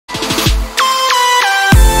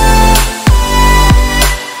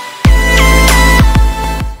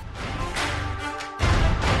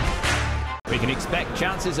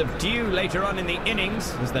chances of dew later on in the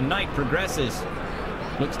innings as the night progresses.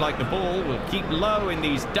 Looks like the ball will keep low in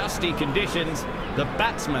these dusty conditions. The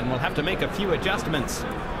batsman will have to make a few adjustments.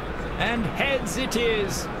 And heads it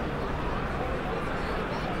is.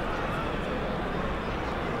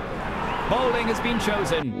 Bowling has been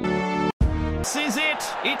chosen. This is it.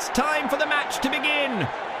 It's time for the match to begin.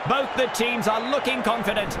 Both the teams are looking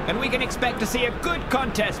confident, and we can expect to see a good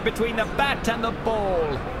contest between the bat and the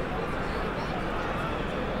ball.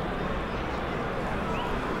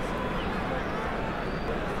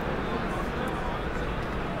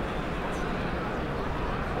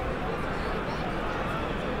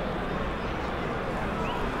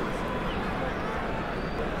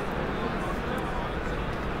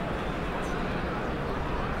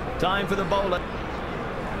 Time for the bowler.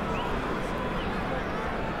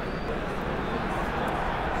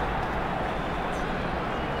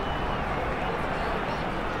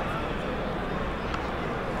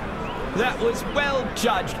 That was well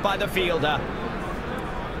judged by the fielder.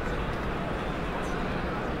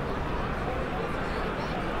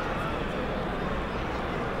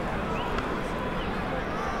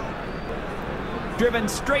 Driven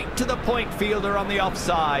straight to the point fielder on the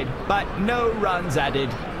offside, but no runs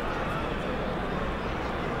added.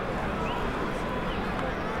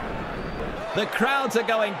 The crowds are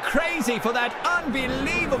going crazy for that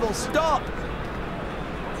unbelievable stop.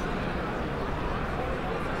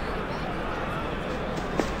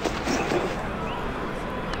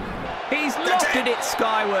 He's lofted it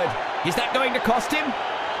skyward. Is that going to cost him?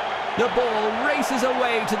 The ball races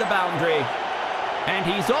away to the boundary. And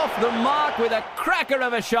he's off the mark with a cracker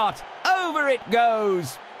of a shot. Over it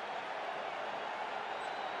goes.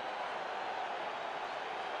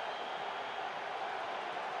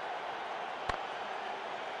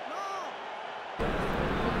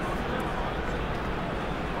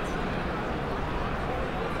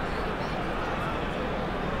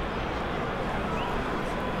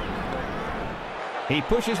 He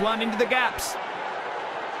pushes one into the gaps.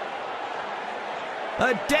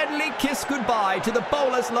 A deadly kiss goodbye to the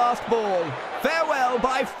bowler's last ball. Farewell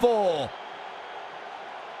by 4.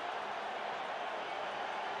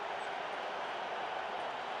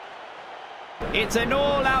 It's an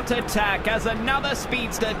all-out attack as another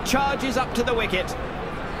speedster charges up to the wicket.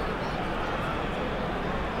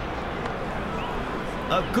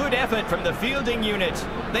 A good effort from the fielding unit.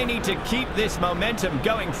 They need to keep this momentum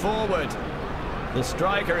going forward. The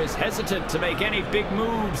striker is hesitant to make any big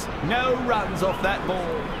moves. No runs off that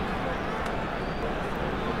ball.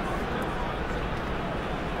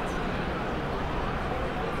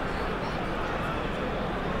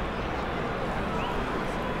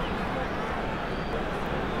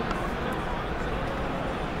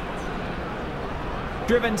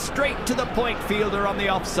 Driven straight to the point fielder on the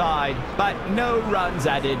offside, but no runs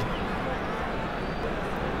added.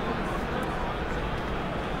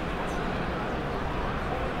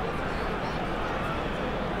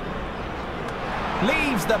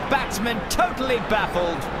 Leaves the batsman totally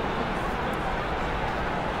baffled.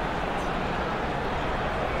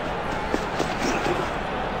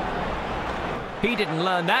 He didn't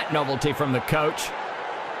learn that novelty from the coach.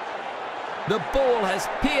 The ball has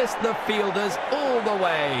pierced the fielders all the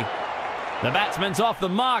way. The batsman's off the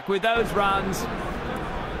mark with those runs.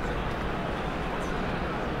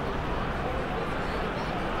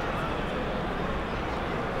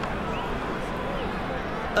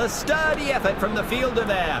 A sturdy effort from the fielder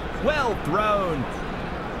there. Well thrown.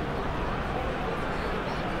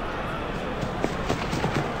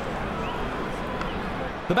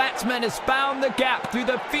 The batsman has found the gap through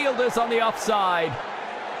the fielders on the offside.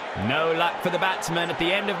 No luck for the batsman at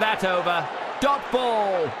the end of that over. Dot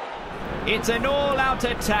ball. It's an all-out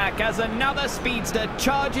attack as another speedster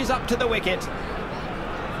charges up to the wicket.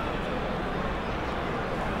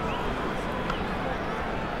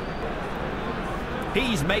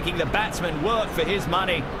 He's making the batsman work for his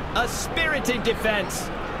money. A spirited defence.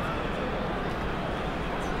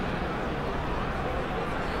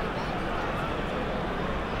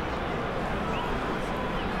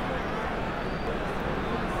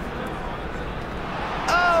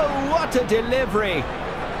 Oh, what a delivery!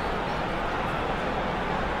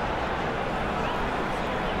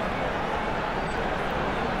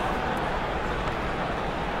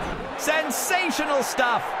 Sensational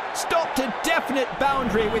stuff! Stopped a definite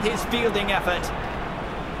boundary with his fielding effort.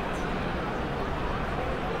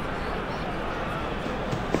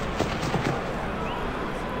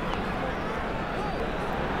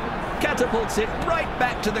 Catapults it right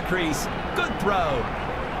back to the crease. Good throw.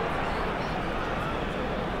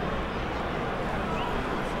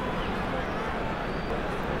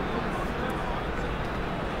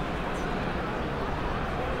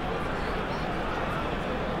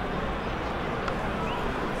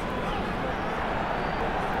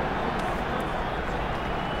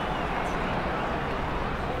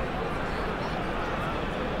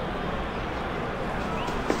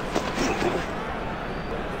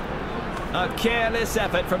 A careless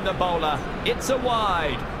effort from the bowler. It's a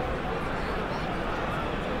wide.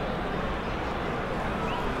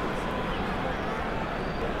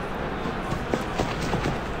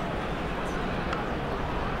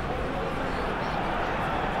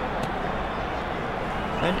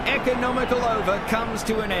 An economical over comes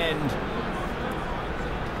to an end.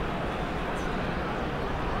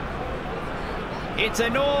 It's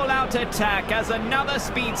an all-out attack as another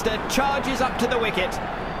speedster charges up to the wicket.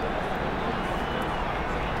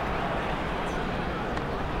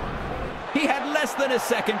 He had less than a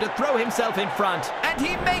second to throw himself in front, and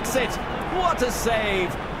he makes it! What a save!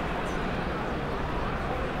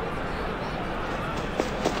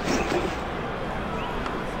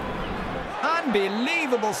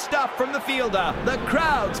 Unbelievable stuff from the fielder. The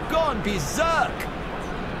crowd's gone berserk.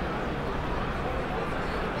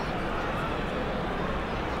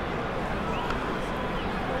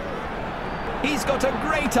 He's got a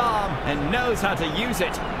great arm and knows how to use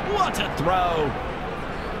it. What a throw!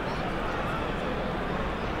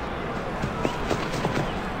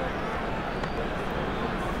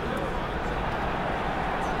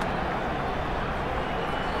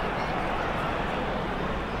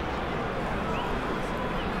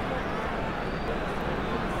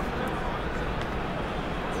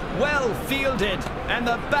 Well fielded, and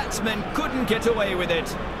the batsman couldn't get away with it.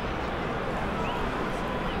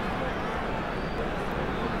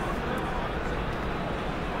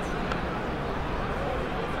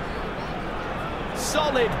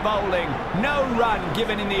 Solid bowling, no run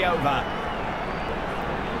given in the over.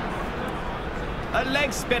 A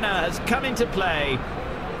leg spinner has come into play.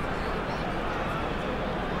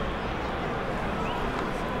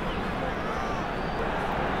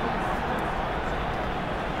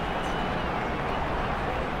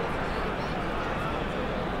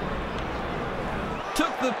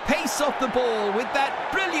 Took the pace off the ball with that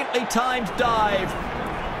brilliantly timed dive.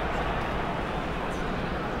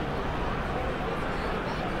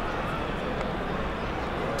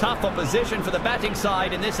 Tough opposition for the batting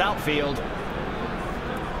side in this outfield.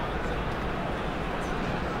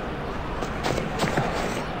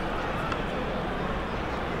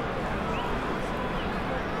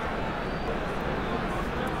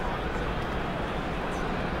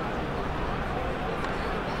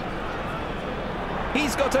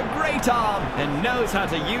 He's got a great arm and knows how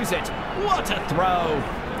to use it. What a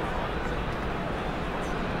throw!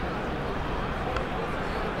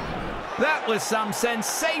 That was some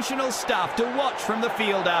sensational stuff to watch from the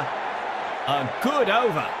fielder. A good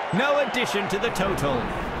over. No addition to the total.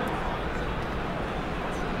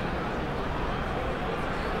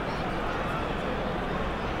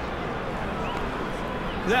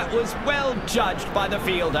 That was well judged by the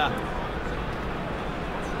fielder.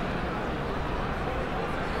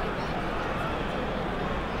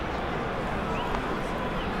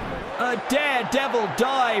 A daredevil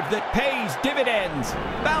dive that pays dividends.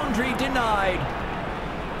 Boundary denied.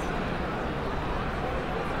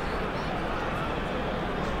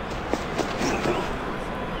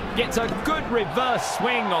 Gets a good reverse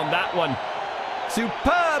swing on that one.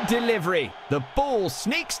 Superb delivery. The ball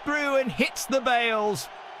sneaks through and hits the bails.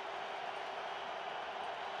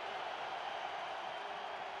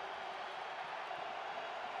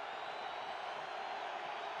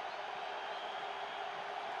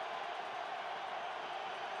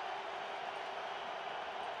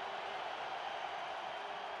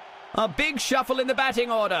 A big shuffle in the batting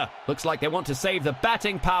order. Looks like they want to save the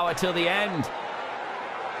batting power till the end.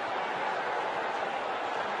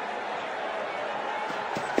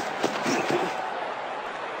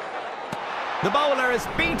 The bowler has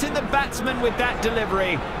beaten the batsman with that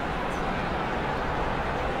delivery.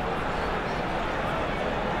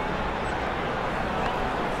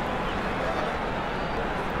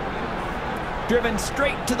 Driven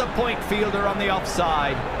straight to the point fielder on the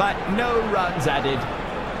offside, but no runs added.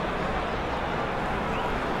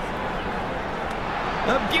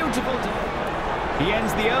 A beautiful... He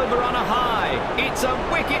ends the over on a high. It's a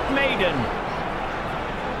wicket maiden.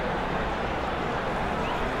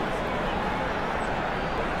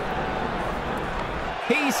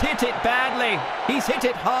 He's hit it badly. He's hit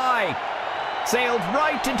it high. Sailed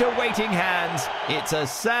right into waiting hands. It's a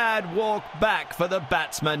sad walk back for the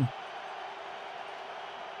batsman.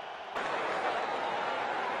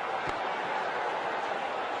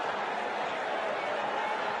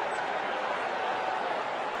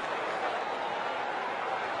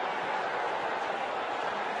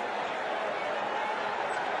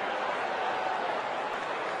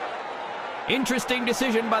 Interesting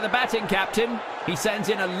decision by the batting captain. He sends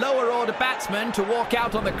in a lower order batsman to walk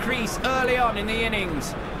out on the crease early on in the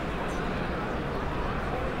innings.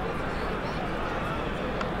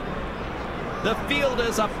 The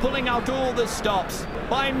fielders are pulling out all the stops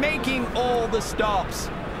by making all the stops.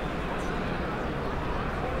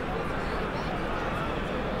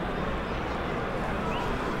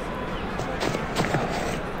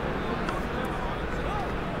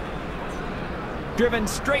 Driven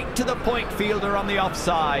straight to the point fielder on the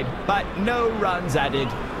offside, but no runs added.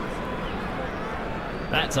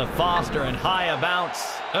 That's a faster and higher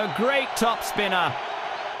bounce. A great top spinner.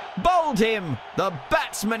 Bowled him. The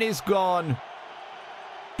batsman is gone.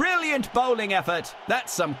 Brilliant bowling effort.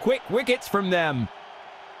 That's some quick wickets from them.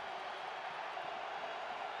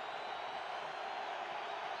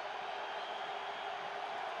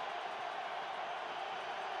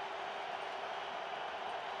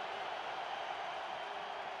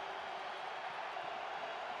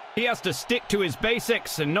 He has to stick to his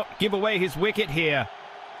basics and not give away his wicket here.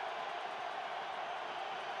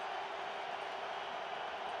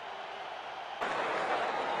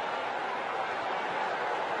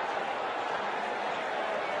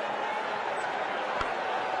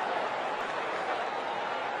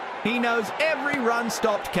 He knows every run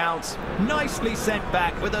stopped counts. Nicely sent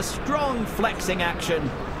back with a strong flexing action.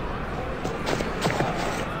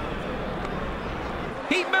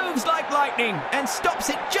 He moves like lightning and stops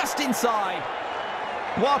it just inside.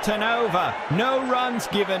 What an over. No runs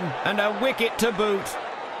given and a wicket to boot.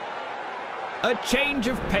 A change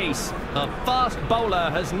of pace. A fast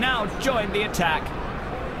bowler has now joined the attack.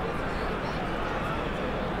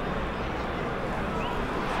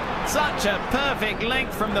 Such a perfect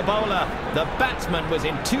length from the bowler. The batsman was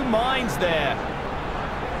in two minds there.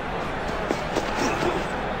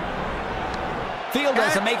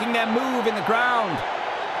 Fielders are making their move in the ground.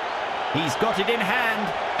 He's got it in hand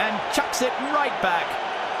and chucks it right back.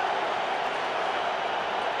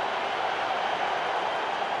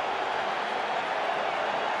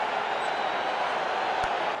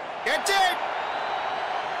 Get it!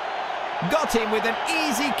 Got him with an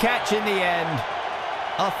easy catch in the end.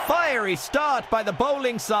 A fiery start by the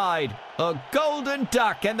bowling side. A golden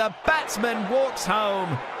duck and the batsman walks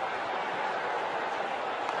home.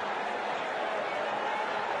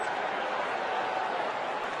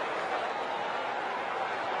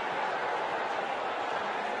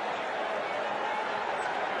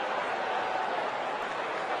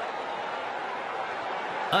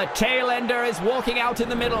 A tail ender is walking out in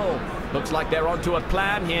the middle. Looks like they're onto a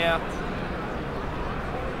plan here.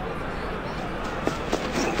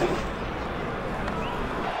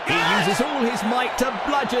 He uses all his might to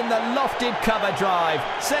bludgeon the lofted cover drive.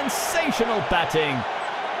 Sensational batting.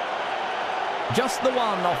 Just the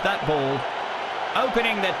one off that ball.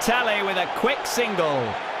 Opening the tally with a quick single.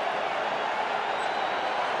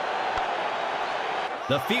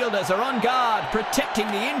 The fielders are on guard, protecting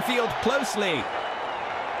the infield closely.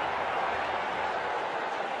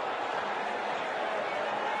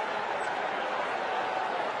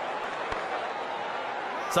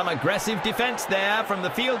 Some aggressive defence there from the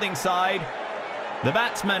fielding side. The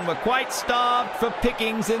batsmen were quite starved for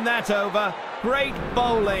pickings in that over. Great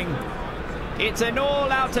bowling. It's an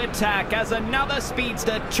all-out attack as another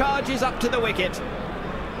speedster charges up to the wicket.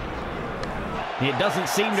 It doesn't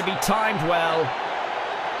seem to be timed well.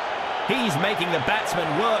 He's making the batsman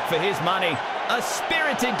work for his money. A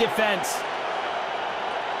spirited defence.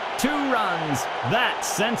 2 runs. That's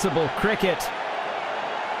sensible cricket.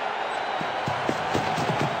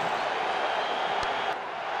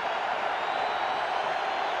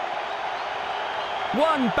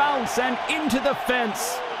 One bounce and into the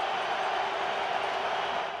fence.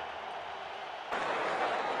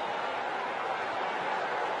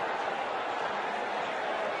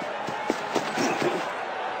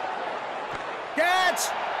 Catch!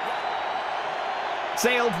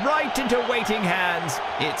 Sailed right into waiting hands.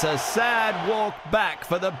 It's a sad walk back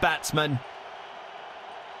for the batsman.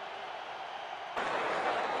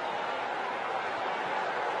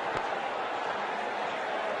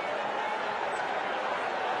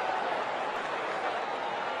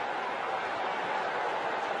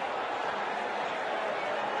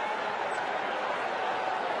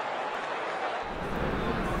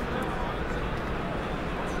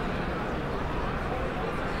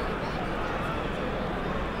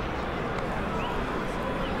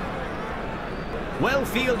 Well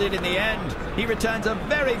fielded in the end. He returns a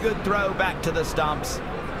very good throw back to the stumps.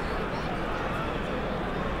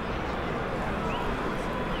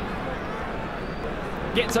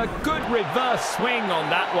 Gets a good reverse swing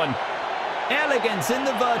on that one. Elegance in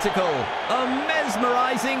the vertical. A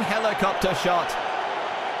mesmerising helicopter shot.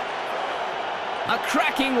 A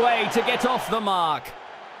cracking way to get off the mark.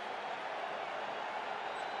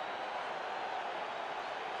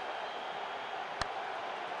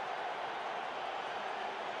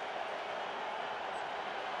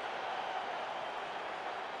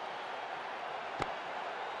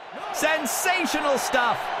 Sensational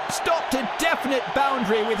stuff! Stopped a definite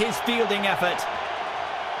boundary with his fielding effort.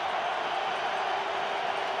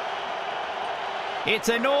 It's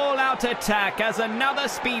an all-out attack as another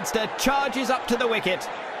speedster charges up to the wicket.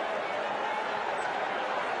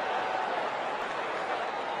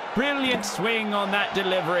 Brilliant swing on that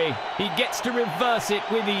delivery. He gets to reverse it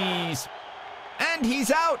with ease. And he's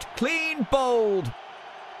out, clean bowled.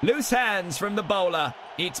 Loose hands from the bowler.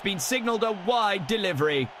 It's been signalled a wide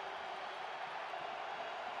delivery.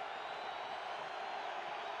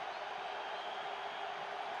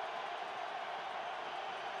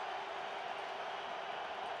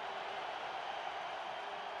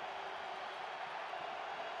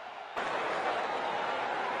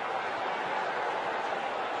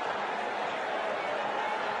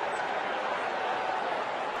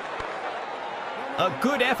 A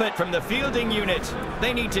good effort from the fielding unit.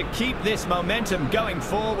 They need to keep this momentum going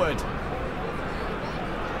forward.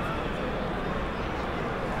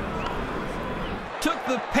 Took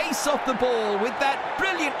the pace off the ball with that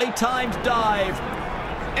brilliantly timed dive.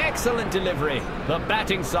 Excellent delivery. The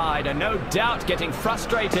batting side are no doubt getting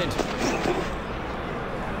frustrated.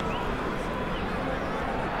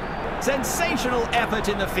 Sensational effort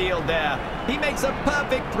in the field there. He makes a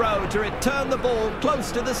perfect throw to return the ball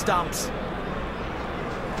close to the stumps.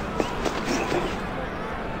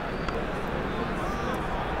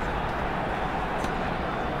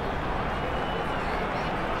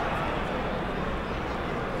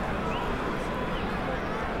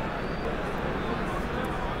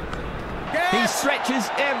 He stretches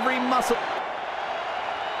every muscle.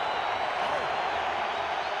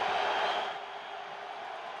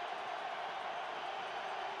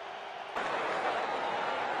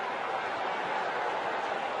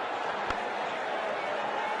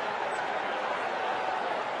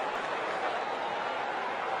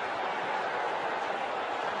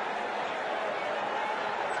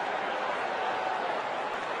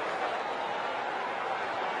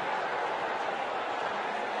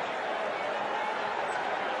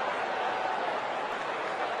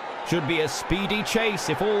 Should be a speedy chase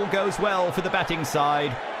if all goes well for the batting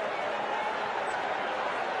side.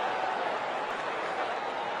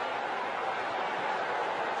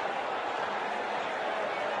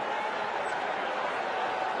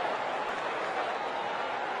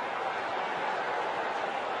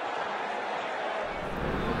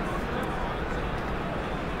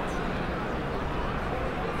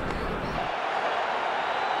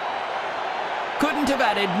 Couldn't have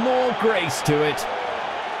added more grace to it.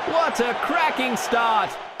 What a cracking start!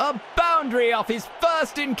 A boundary off his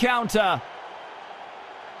first encounter.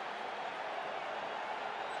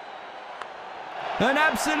 An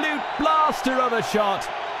absolute blaster of a shot.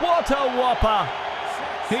 What a whopper!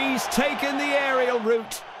 He's taken the aerial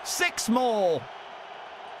route. 6 more.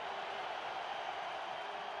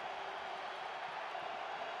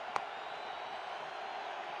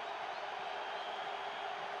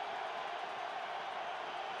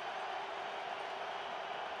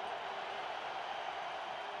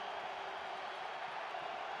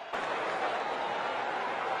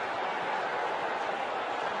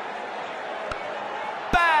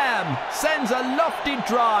 Sends a lofty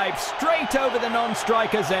drive straight over the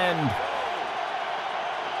non-striker's end.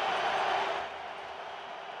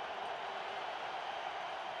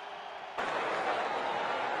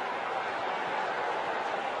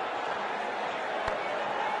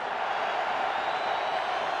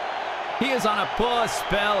 He is on a poor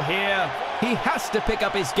spell here. He has to pick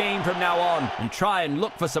up his game from now on and try and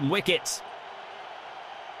look for some wickets.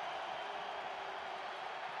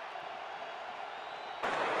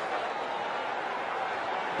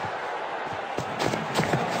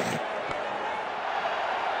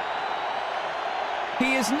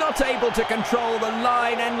 He is not able to control the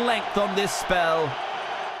line and length on this spell.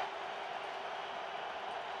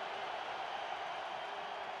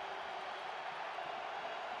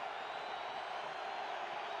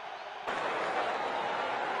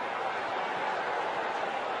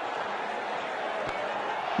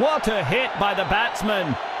 What a hit by the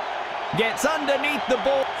batsman. Gets underneath the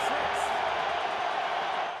ball.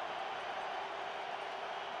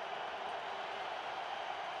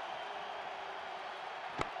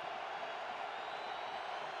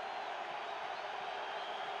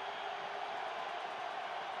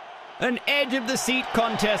 An edge-of-the-seat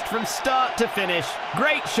contest from start to finish.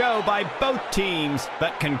 Great show by both teams,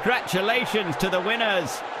 but congratulations to the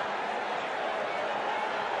winners.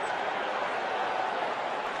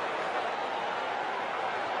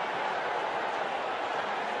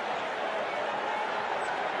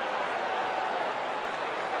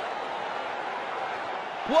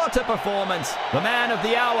 What a performance! The man of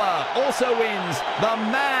the hour also wins the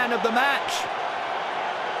man of the match.